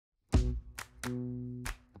With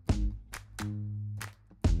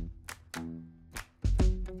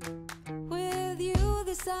you,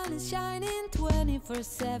 the sun is shining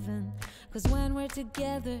 24/7. 'Cause when we're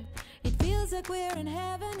together, it feels like we're in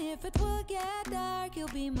heaven. If it will get dark,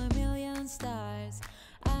 you'll be my million stars.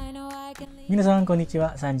 I know I can leave. 皆さんこんにち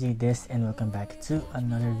は、Sanji です and welcome back to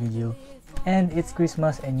another video. And it's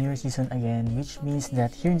Christmas and New Year season again, which means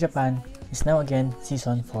that here in Japan is now again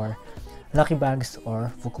season for lucky bags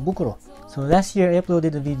or fukubukuro. So last year I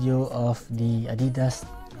uploaded a video of the Adidas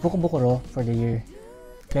fukubukuro for the year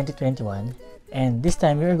 2021, and this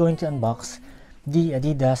time we are going to unbox the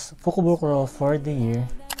Adidas fukubukuro for the year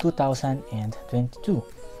 2022.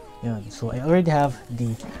 Yun. So I already have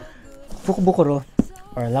the fukubukuro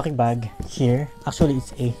or lucky bag here. Actually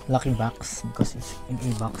it's a lucky box because it's in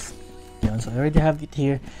a box. Yun. So I already have it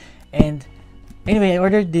here, and anyway, I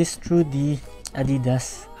ordered this through the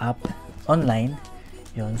Adidas app online.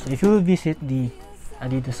 Yun. So if you will visit the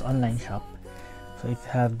Adidas online shop, so if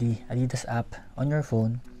you have the Adidas app on your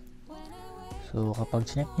phone, so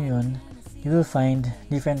kapag chinek nyo yun, you will find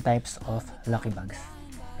different types of lucky bags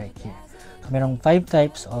right here. So merong 5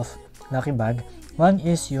 types of lucky bag. One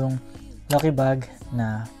is yung lucky bag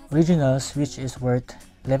na originals, which is worth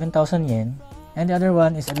 11,000 yen, and the other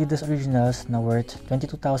one is Adidas originals na worth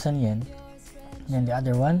 22,000 yen, and the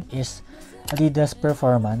other one is Adidas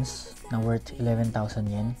performance na worth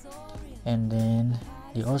 11,000 yen, and then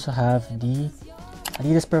they also have the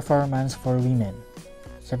Adidas performance for women,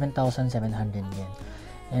 7,700 yen.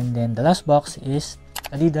 And then the last box is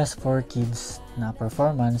Adidas for kids na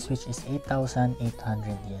performance, which is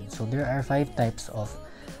 8,800 yen. So there are 5 types of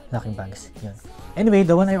lucky bags. Yun. Anyway,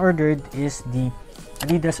 the one I ordered is the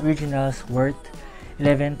Adidas originals worth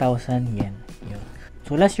 11,000 yen. Yun.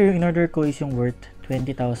 So last year in order ko is yung worth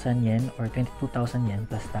 20,000 yen or 22,000 yen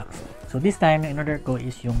plus tax. So this time in order ko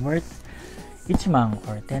is yung worth ichimang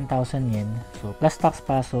or 10,000 yen. So plus tax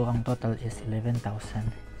pa, so ang total is 11,000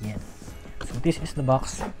 yen. So this is the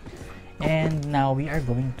box, and now we are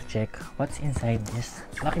going to check what's inside this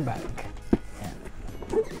lucky bag. Yeah.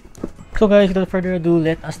 So guys, without further ado,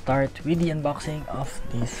 let us start with the unboxing of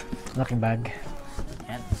this lucky bag.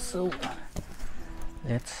 And so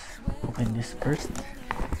let's open this first.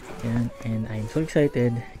 And I'm so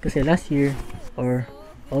excited kasi last year or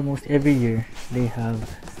almost every year they have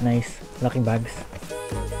nice lucky bags.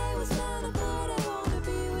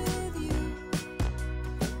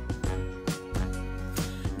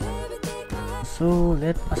 So,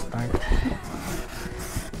 let us start.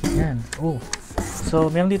 Yan. Oh. So,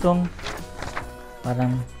 meron ditong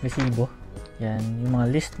parang resibo. Yan. Yung mga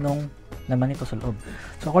list nung laman nito sa loob.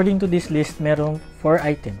 So, according to this list, merong 4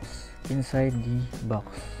 items inside the box.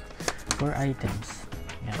 4 items.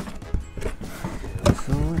 Yan.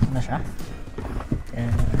 So, ito na siya.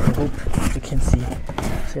 And I hope you can see.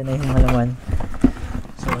 So, yan na yung mga laman.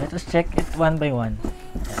 So, let us check it one by one.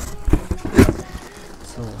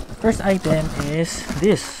 So, the first item is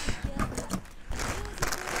this.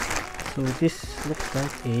 So, this looks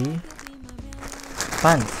like a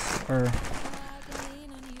pants or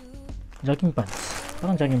jogging pants.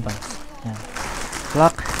 Parang jogging pants. Yan.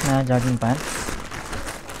 Black na jogging pants.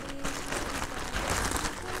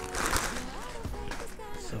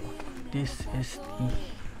 So, this is the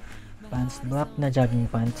pants. Black na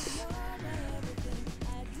jogging pants.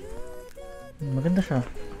 Maganda siya.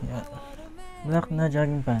 Yan. Black na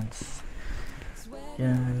jogging pants.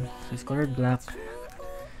 Yan. So, it's colored black.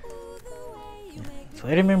 Yan. So,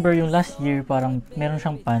 I remember yung last year, parang meron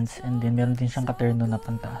siyang pants and then meron din siyang katerno na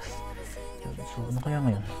pantaas. Yun. So, ano kaya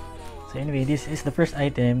ngayon? So, anyway, this is the first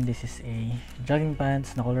item. This is a jogging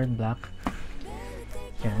pants na colored black.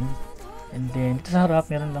 Yan. And then, dito sa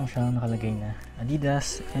harap, meron lang siyang nakalagay na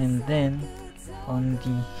Adidas. And then, on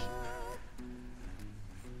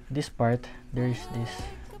this part, there's this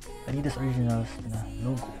Adidas originals na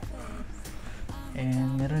logo,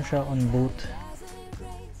 and meron siya on both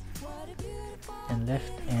and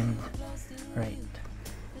left and right.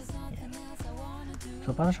 Yan.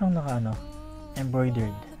 So parang siyang naka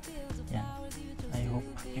embroidered. Yan. I hope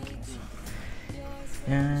you can see.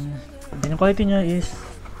 Yan. Then yung quality niya is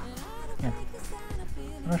yan.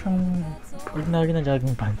 Parang siyang ordinary na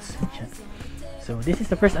jogging pants. Yan. So this is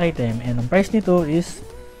the first item, and ang price nito is,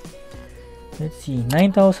 let's see,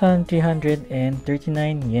 9,339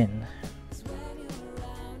 yen.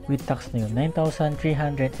 With tax na yun,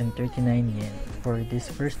 9,339 yen for this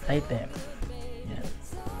first item. Yan.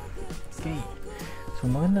 Okay. So,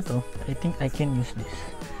 maganda to. I think I can use this.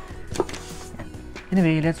 Yan.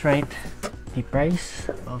 Anyway, let's write the price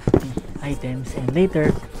of the items, and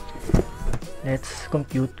later, let's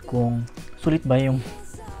compute kung sulit ba yung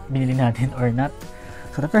binili natin or not.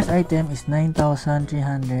 So the first item is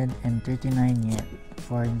 9,339 yen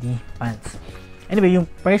for the pants. Anyway, yung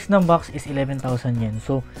price ng box is 11,000 yen.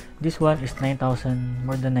 So this one is 9,000,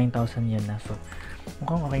 more than 9,000 yen na. So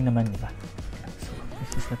mukhang okay naman, diba? So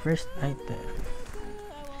this is the first item.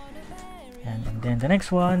 And then the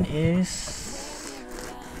next one is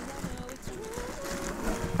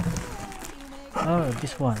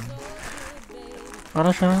this one.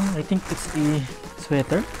 Parang siyang, I think it's a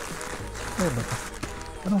sweater. Sweater ba ito?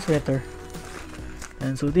 Parang sweater.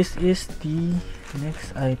 And so this is the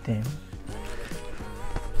next item.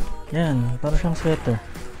 Yan, parang siyang sweater.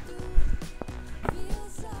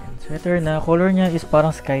 And sweater na color niya is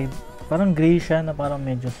parang sky, parang gray siya na parang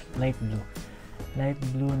medyo light blue. Light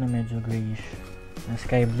blue na medyo grayish. Na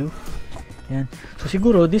sky blue. Yan. So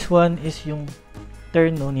siguro this one is yung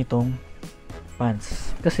turn nitong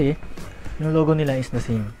pants. Kasi yung logo nila is the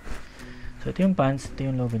same. So ito yung pants, ito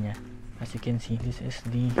yung logo niya. As you can see, this is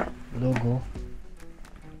the logo.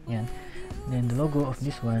 Yan. Then the logo of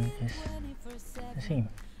this one is the same.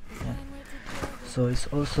 Yan. So it's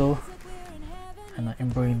also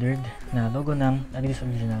embroidered na logo ng Adidas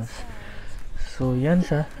Originals. So yan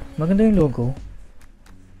siya. Maganda yung logo.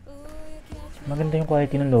 Maganda yung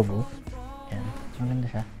quality ng logo. Yan. Maganda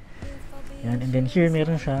siya. Yan. And then here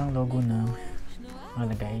meron siyang logo ng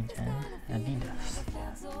malagay dyan. Adidas.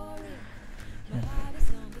 Yan.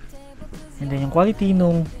 And then yung quality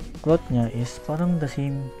nung cloth niya is parang the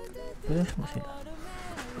same. Parang sila.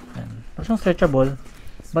 Yan. Parang stretchable.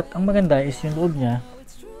 But ang maganda is yung loob niya.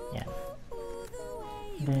 Yan.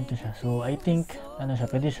 Ganito siya. So I think ano siya,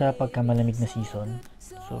 pwede siya pagka malamig na season.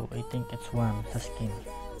 So I think it's warm sa skin.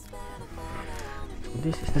 So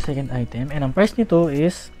this is the second item. And ang price nito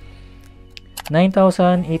is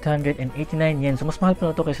 9,889 yen. So, mas mahal pa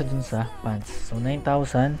na ito kaysa dun sa pants. So,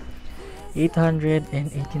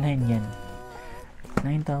 9,889 yen.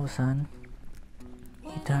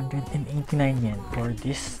 9,889 yen for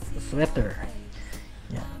this sweater.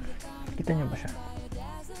 Yan. Kita nyo ba siya?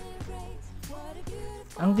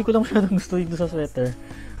 Ang di ko lang masyadong gusto dito sa sweater.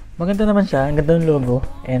 Maganda naman siya. Ang ganda ng logo.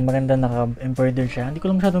 And maganda naka-embroidered siya. Ang di ko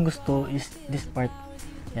lang masyadong gusto is this part.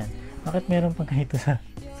 Yan. Bakit meron pang ganito sa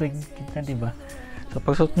kita, diba? So,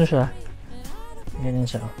 pag suot nyo siya, ganyan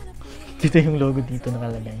siya. Oh. Dito yung logo dito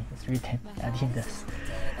nakalagay. It's written Adidas.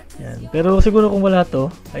 Yan. Pero siguro kung wala to,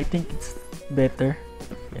 I think it's better.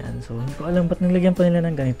 Yan. So, hindi ko alam ba't nilagyan pa nila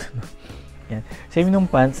ng ganito. No? Yan. Same nung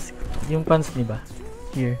pants. Yung pants, diba?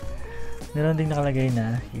 Here. Meron ding nakalagay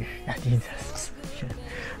na here. Adidas. Yan.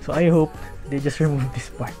 So, I hope they just remove this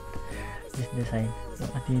part. This design. So,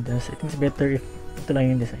 Adidas. I think it's better if ito lang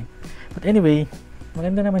yung design. But anyway,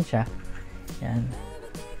 maganda naman siya. Yan.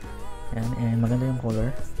 Yan. And maganda yung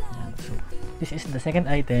color. Yan. So, this is the second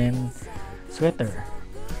item. Sweater.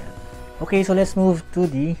 Yan. Okay, so let's move to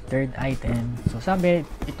the third item. So, sabi,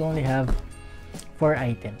 it only have 4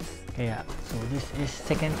 items. Kaya, so this is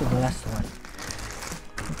second to the last one.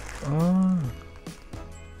 Oh.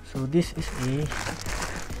 So, this is a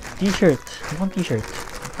t-shirt. Mukhang t-shirt. I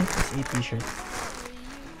think it's a t-shirt.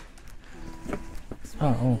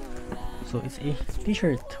 Oh. So, it's a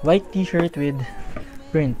t-shirt. White t-shirt with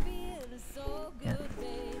print. Yan.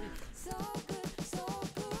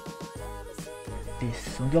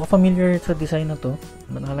 This. So, hindi ako familiar sa design na to.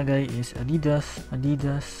 Ang nakalagay is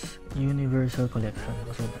Adidas Universal Collection.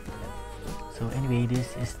 So, anyway,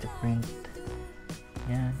 this is the print.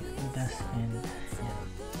 Yan. Adidas and yan.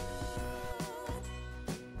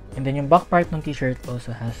 And then, yung back part ng t-shirt also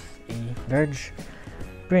has a large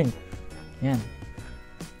print. Yan.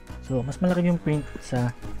 So, mas malaki yung print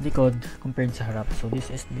sa likod compared sa harap. So, this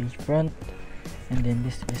is the front and then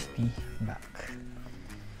this is the back.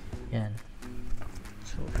 Yan.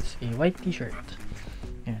 So, it's a white t-shirt.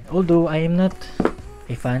 Although, I am not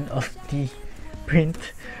a fan of the print.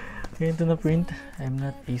 Ganito na print. I'm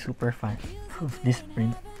not a super fan of this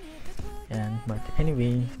print. Yan. But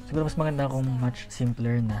anyway, siguro mas maganda kung much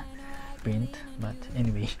simpler na print. But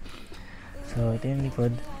anyway. So, ito yung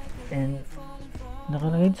likod. And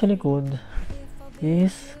nakalagay sa likod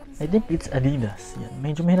is, I think it's Adidas. Yan.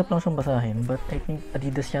 Medyo mahirap lang siyang basahin, but I think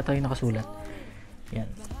Adidas yata yung nakasulat. Yan.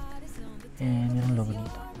 And yung logo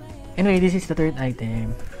dito. Anyway, this is the third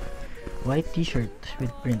item. White t-shirt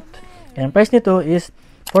with print. And ang price nito is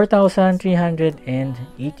 4,389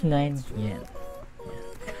 yen.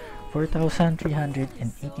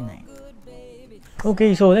 4,389.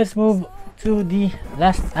 Okay, so let's move to the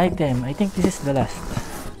last item. I think this is the last.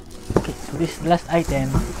 Okay, so this is the last item.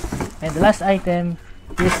 And the last item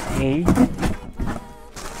is a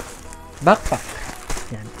backpack.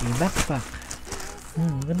 Yan, a backpack.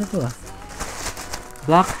 Ganda to ah.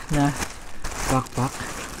 black na backpack.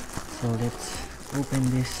 So let's open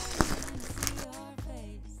this.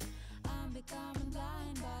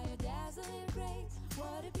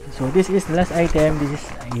 So this is the last item. This is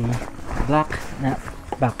a black na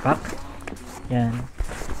backpack. Yan.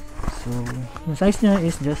 So yung size niya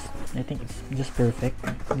is just, I think it's just perfect.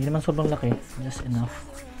 Hindi naman sobrang laki, just enough.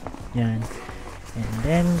 Yan. And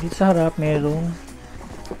then dito sa harap merong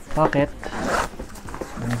pocket,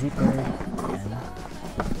 may zipper. Yan.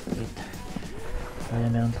 Wait. So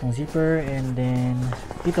yan, meron itong zipper, and then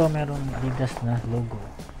dito merong Adidas na logo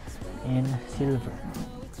in silver.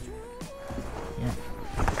 Yan.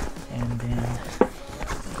 And then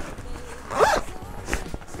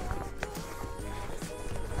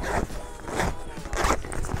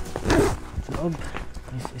loob,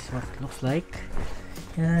 this is what it looks like.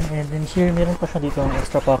 Yan, and then here meron pa siya dito ang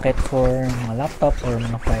extra pocket for mga laptop or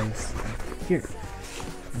mga files here.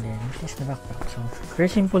 And then this is the backpack. So very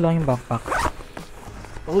simple lang yung backpack,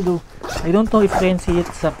 although I don't know if you can see it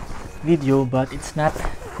sa video, but it's not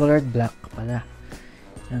colored black pala.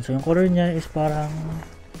 Yan, so yung color niya is parang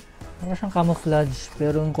siyang camouflage,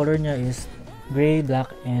 pero yung color niya is gray, black,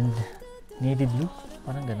 and navy blue,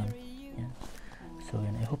 parang ganun. Yan. So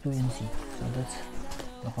yan, I hope you can see. So that's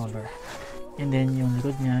the color. And then yung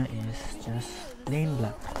likod niya is just plain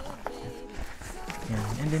black. Yan.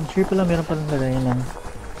 And then here pala meron palang lagayan lang,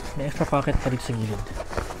 may extra pocket pa dito sa gilid.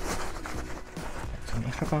 So may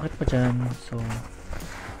extra pocket pa dyan. So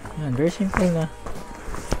yan, very simple na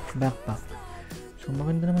backpack. So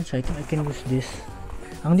maganda naman siya. I think I can use this.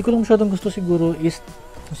 Ang hindi ko lang masyadong gusto siguro is,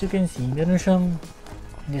 as you can see, meron siyang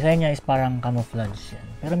design niya is parang camouflage yan.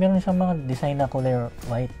 Pero meron siyang mga design na color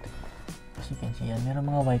white. As you can see yan, meron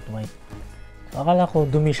mga white. So akala ko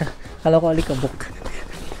dumi siya. Akala ko alikabok.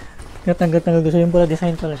 Natanggal-tanggal gusto yung pala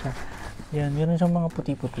design pala siya. Yan, meron siyang mga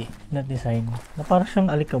puti-puti na design na parang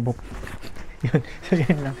siyang alikabok. Yun. So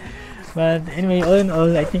yan lang. But anyway, all in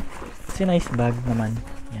all, I think it's a nice bag naman.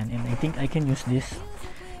 Yan, and I think I can use this.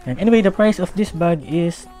 And anyway, the price of this bag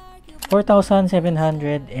is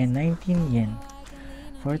 4,719 yen.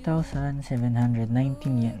 4,719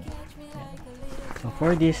 yen. Yan. So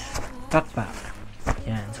for this backpack.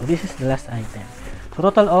 Yan. So this is the last item. So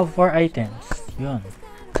total of 4 items. Yun.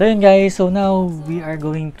 So yun guys. So now we are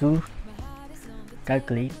going to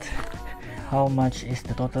calculate how much is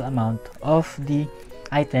the total amount of the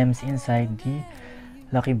items inside the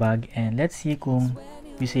lucky bag, and let's see kung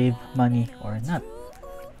we save money or not.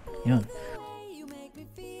 Yun.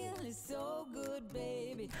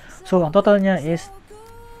 So ang total niya is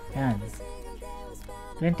yan,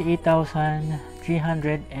 28,336.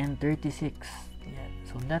 Yan.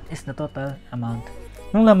 So that is the total amount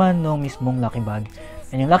ng laman ng mismong lucky bag.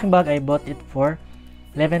 And yung lucky bag, I bought it for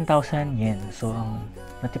 11,000 yen. So ang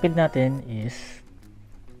natipid natin is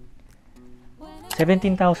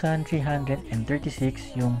 17,336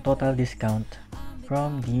 yung total discount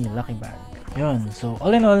from the lucky bag. Yun. So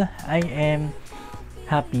all in all, I am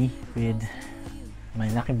happy with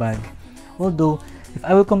my lucky bag. Although if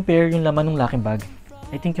I will compare yung laman ng lucky bag,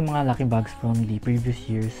 I think yung mga lucky bags from the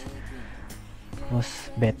previous years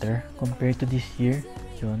was better compared to this year.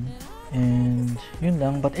 Yun. And yun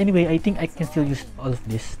lang. But anyway, I think I can still use all of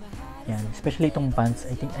this. Yan. Especially itong pants.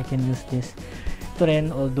 I think I can use this. Ito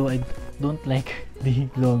rin, although I don't like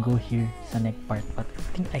the logo here sa neck part. But I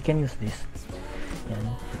think I can use this. Yan.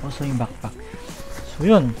 Also yung backpack. So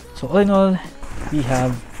yun. So all in all, we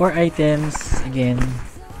have 4 items again.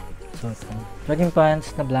 So itong jogging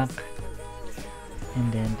pants na black.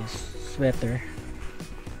 And then this sweater.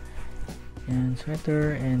 And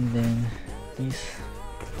sweater. And then this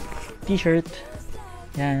t-shirt.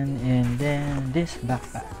 Yan. And then this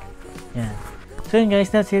backpack. Yan. So yun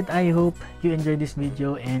guys, that's it. I hope you enjoyed this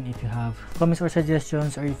video, and if you have comments or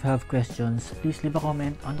suggestions, or if you have questions, please leave a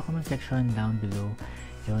comment on the comment section down below.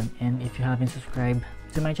 Yun. And if you haven't subscribed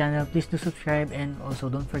to my channel, please do subscribe, and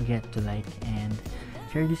also don't forget to like and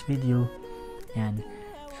share this video. Yan.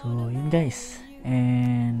 So yun guys.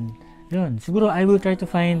 And yun, siguro I will try to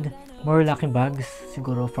find more lucky bags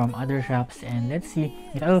siguro from other shops, and let's see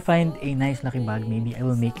if I will find a nice lucky bag. Maybe I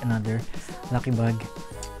will make another lucky bag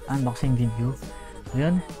unboxing video. So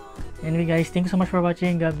yun. Anyway guys, thank you so much for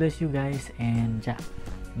watching. God bless you guys, and ja,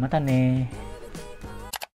 mata ne.